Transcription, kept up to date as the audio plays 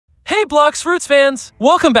Hey Blox Fruits fans!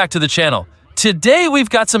 Welcome back to the channel. Today we've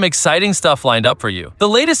got some exciting stuff lined up for you. The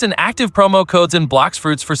latest and active promo codes in Blox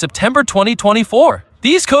Fruits for September 2024.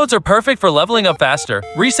 These codes are perfect for leveling up faster,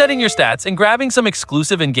 resetting your stats, and grabbing some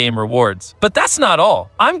exclusive in-game rewards. But that's not all.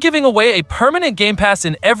 I'm giving away a permanent Game Pass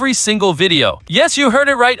in every single video. Yes, you heard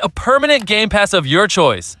it right, a permanent Game Pass of your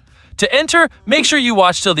choice. To enter, make sure you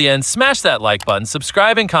watch till the end, smash that like button,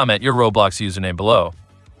 subscribe, and comment your Roblox username below.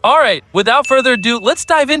 Alright, without further ado, let's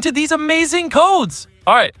dive into these amazing codes!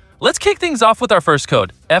 Alright, let's kick things off with our first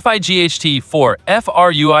code, FIGHT for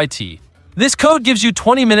FRUIT. This code gives you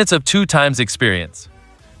 20 minutes of 2x experience.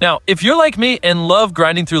 Now, if you're like me and love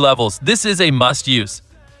grinding through levels, this is a must-use.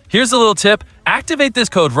 Here's a little tip, activate this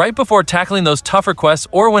code right before tackling those tougher quests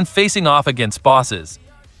or when facing off against bosses.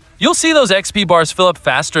 You'll see those XP bars fill up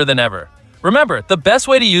faster than ever. Remember, the best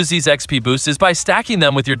way to use these XP boosts is by stacking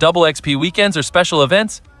them with your double XP weekends or special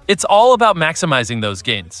events. It's all about maximizing those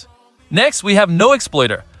gains. Next, we have No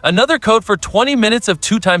Exploiter, another code for 20 minutes of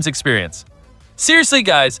 2x experience. Seriously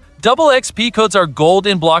guys, double XP codes are gold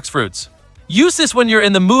in Blox Fruits. Use this when you're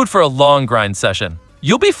in the mood for a long grind session.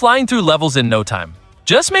 You'll be flying through levels in no time.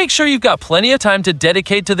 Just make sure you've got plenty of time to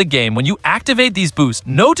dedicate to the game when you activate these boosts,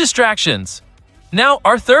 no distractions. Now,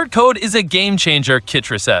 our third code is a game changer, Kit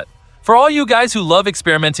Reset. For all you guys who love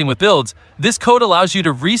experimenting with builds, this code allows you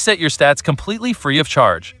to reset your stats completely free of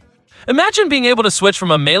charge. Imagine being able to switch from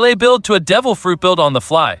a melee build to a devil fruit build on the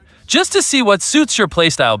fly, just to see what suits your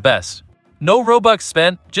playstyle best. No Robux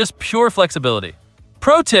spent, just pure flexibility.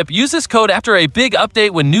 Pro tip, use this code after a big update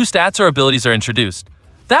when new stats or abilities are introduced.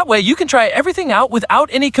 That way you can try everything out without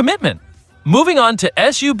any commitment. Moving on to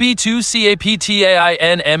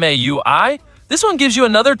SUB2CAPTAINMAUI, this one gives you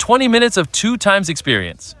another 20 minutes of 2x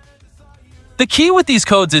experience. The key with these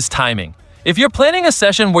codes is timing. If you're planning a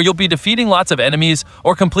session where you'll be defeating lots of enemies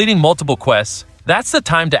or completing multiple quests, that's the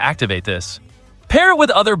time to activate this. Pair it with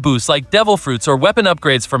other boosts like devil fruits or weapon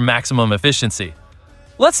upgrades for maximum efficiency.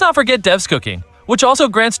 Let's not forget Dev's Cooking, which also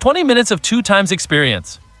grants 20 minutes of 2x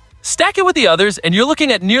experience. Stack it with the others and you're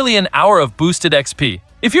looking at nearly an hour of boosted XP.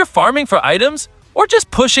 If you're farming for items or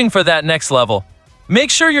just pushing for that next level,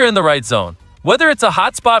 make sure you're in the right zone, whether it's a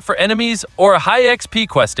hotspot for enemies or a high XP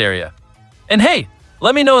quest area. And hey,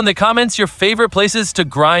 let me know in the comments your favorite places to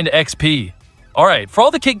grind XP. Alright, for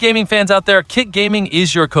all the Kit Gaming fans out there, Kit Gaming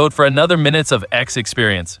is your code for another minutes of X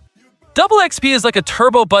experience. Double XP is like a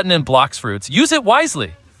turbo button in Blox Fruits. Use it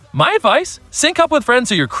wisely. My advice? Sync up with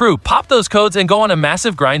friends or your crew, pop those codes, and go on a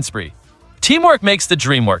massive grind spree. Teamwork makes the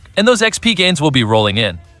dream work, and those XP gains will be rolling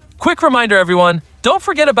in. Quick reminder everyone, don't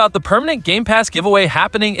forget about the permanent Game Pass giveaway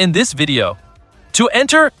happening in this video. To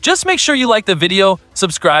enter, just make sure you like the video,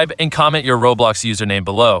 subscribe, and comment your Roblox username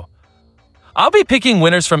below. I'll be picking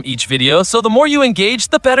winners from each video, so the more you engage,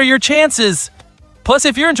 the better your chances. Plus,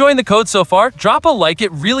 if you're enjoying the code so far, drop a like,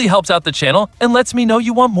 it really helps out the channel and lets me know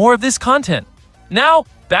you want more of this content. Now,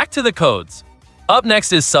 back to the codes. Up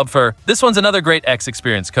next is Subfer. This one's another great X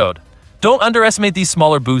experience code. Don't underestimate these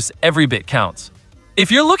smaller boosts, every bit counts. If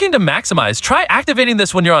you're looking to maximize, try activating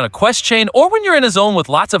this when you're on a quest chain or when you're in a zone with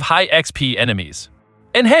lots of high XP enemies.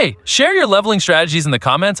 And hey, share your leveling strategies in the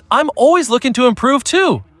comments, I'm always looking to improve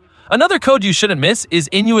too. Another code you shouldn't miss is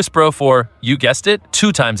InuusBro for, you guessed it,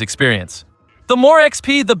 2x experience. The more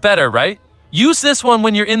XP, the better, right? Use this one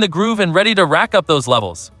when you're in the groove and ready to rack up those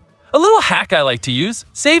levels. A little hack I like to use,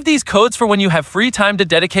 save these codes for when you have free time to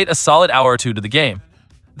dedicate a solid hour or two to the game.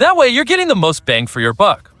 That way you're getting the most bang for your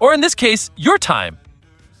buck, or in this case, your time.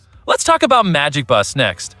 Let's talk about Magic Bus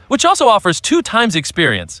next, which also offers 2x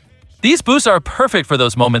experience. These boosts are perfect for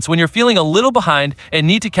those moments when you're feeling a little behind and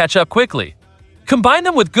need to catch up quickly. Combine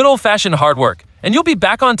them with good old-fashioned hard work, and you'll be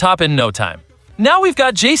back on top in no time. Now we've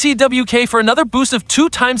got JCWK for another boost of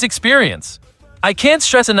 2x experience. I can't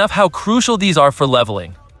stress enough how crucial these are for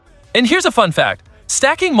leveling. And here's a fun fact,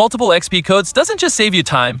 stacking multiple XP codes doesn't just save you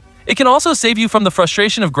time, it can also save you from the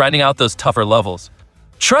frustration of grinding out those tougher levels.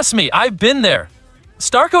 Trust me, I've been there.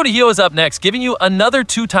 Starco de Hio is up next, giving you another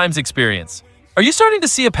 2x experience. Are you starting to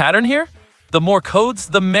see a pattern here? The more codes,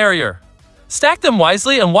 the merrier. Stack them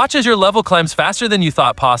wisely and watch as your level climbs faster than you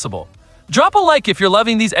thought possible. Drop a like if you're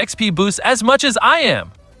loving these XP boosts as much as I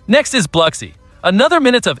am. Next is Bluxy, another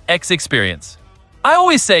minute of X experience. I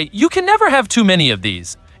always say, you can never have too many of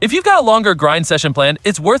these. If you've got a longer grind session planned,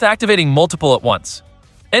 it's worth activating multiple at once.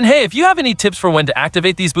 And hey, if you have any tips for when to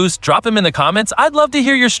activate these boosts, drop them in the comments, I'd love to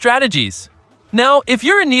hear your strategies. Now, if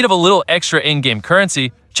you're in need of a little extra in-game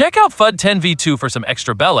currency, check out FUD10v2 for some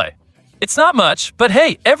extra belay. It's not much, but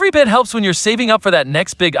hey, every bit helps when you're saving up for that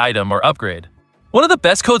next big item or upgrade. One of the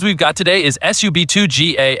best codes we've got today is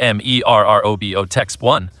SUB2GAMERROBO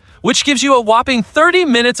Text1, which gives you a whopping 30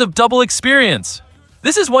 minutes of double experience.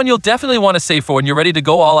 This is one you'll definitely want to save for when you're ready to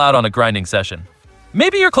go all out on a grinding session.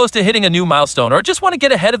 Maybe you're close to hitting a new milestone or just want to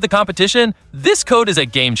get ahead of the competition. This code is a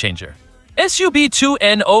game changer.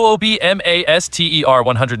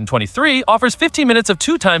 SUB2NOOBMASTER123 offers 15 minutes of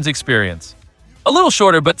 2 times experience. A little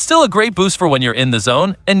shorter, but still a great boost for when you're in the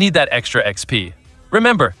zone and need that extra XP.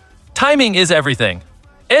 Remember, timing is everything.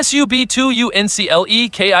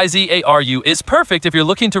 SUB2UNCLEKIZARU is perfect if you're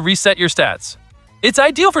looking to reset your stats. It's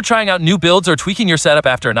ideal for trying out new builds or tweaking your setup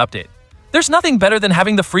after an update. There's nothing better than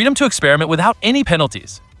having the freedom to experiment without any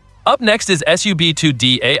penalties. Up next is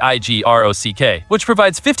SUB2DAIGROCK, which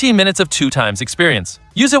provides 15 minutes of 2 times experience.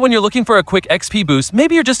 Use it when you're looking for a quick XP boost,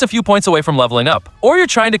 maybe you're just a few points away from leveling up, or you're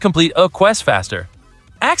trying to complete a quest faster.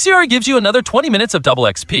 Axiar gives you another 20 minutes of double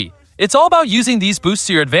XP. It's all about using these boosts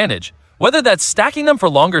to your advantage, whether that's stacking them for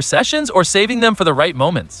longer sessions or saving them for the right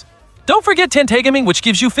moments. Don't forget Tantagaming, which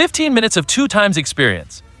gives you 15 minutes of 2 times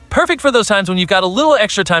experience. Perfect for those times when you've got a little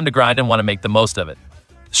extra time to grind and want to make the most of it.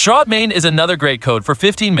 Shroud Main is another great code for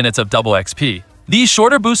 15 minutes of double XP. These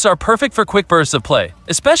shorter boosts are perfect for quick bursts of play,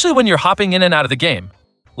 especially when you're hopping in and out of the game.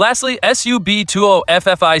 Lastly,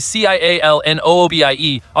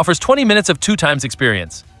 SUB20FFICIALNOOBIE offers 20 minutes of 2 times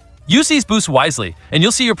experience. Use these boosts wisely, and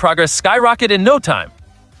you'll see your progress skyrocket in no time.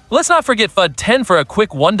 Let's not forget FUD10 for a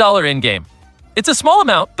quick $1 in-game. It's a small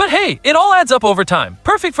amount, but hey, it all adds up over time.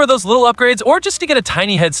 Perfect for those little upgrades or just to get a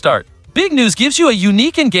tiny head start. Big News gives you a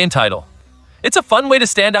unique in-game title. It's a fun way to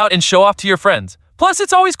stand out and show off to your friends. Plus,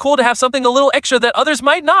 it's always cool to have something a little extra that others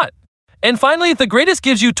might not. And finally, The Greatest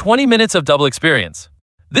gives you 20 minutes of double experience.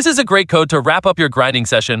 This is a great code to wrap up your grinding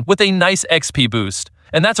session with a nice XP boost.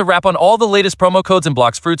 And that's a wrap on all the latest promo codes in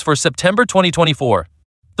Blox Fruits for September 2024.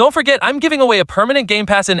 Don't forget, I'm giving away a permanent Game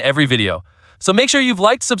Pass in every video. So make sure you've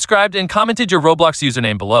liked, subscribed, and commented your Roblox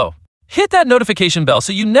username below. Hit that notification bell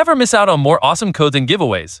so you never miss out on more awesome codes and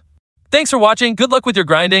giveaways. Thanks for watching, good luck with your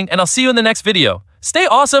grinding, and I'll see you in the next video. Stay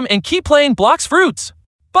awesome and keep playing Blox Fruits.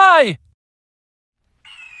 Bye!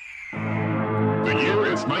 The year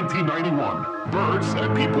is 1991. Birds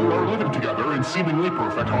and people are living together in seemingly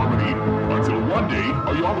perfect harmony. Until one day,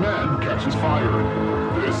 a young man catches fire.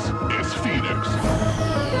 This is Phoenix.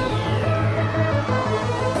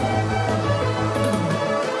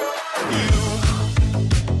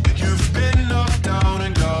 You've been knocked down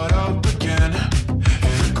and got up again.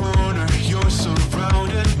 In the corner, you're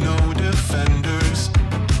surrounded, no defenders.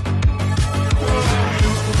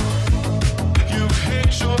 You've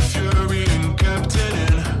hid your fury and kept it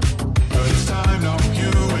in. But it's time now, you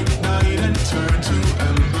ignite and turn to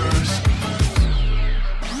embers.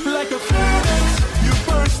 Like a phoenix, you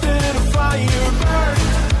burst in a fire burn.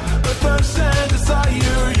 A thirst and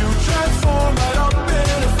desire, you transform right up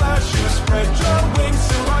in a flash. You spread your wings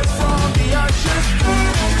to rise from the ashes.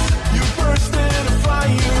 Phoenix, you burst in a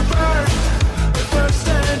fire burn. A thirst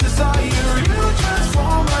and desire, you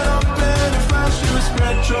transform right up in a flash. You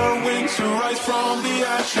spread your wings to rise from the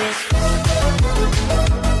ashes.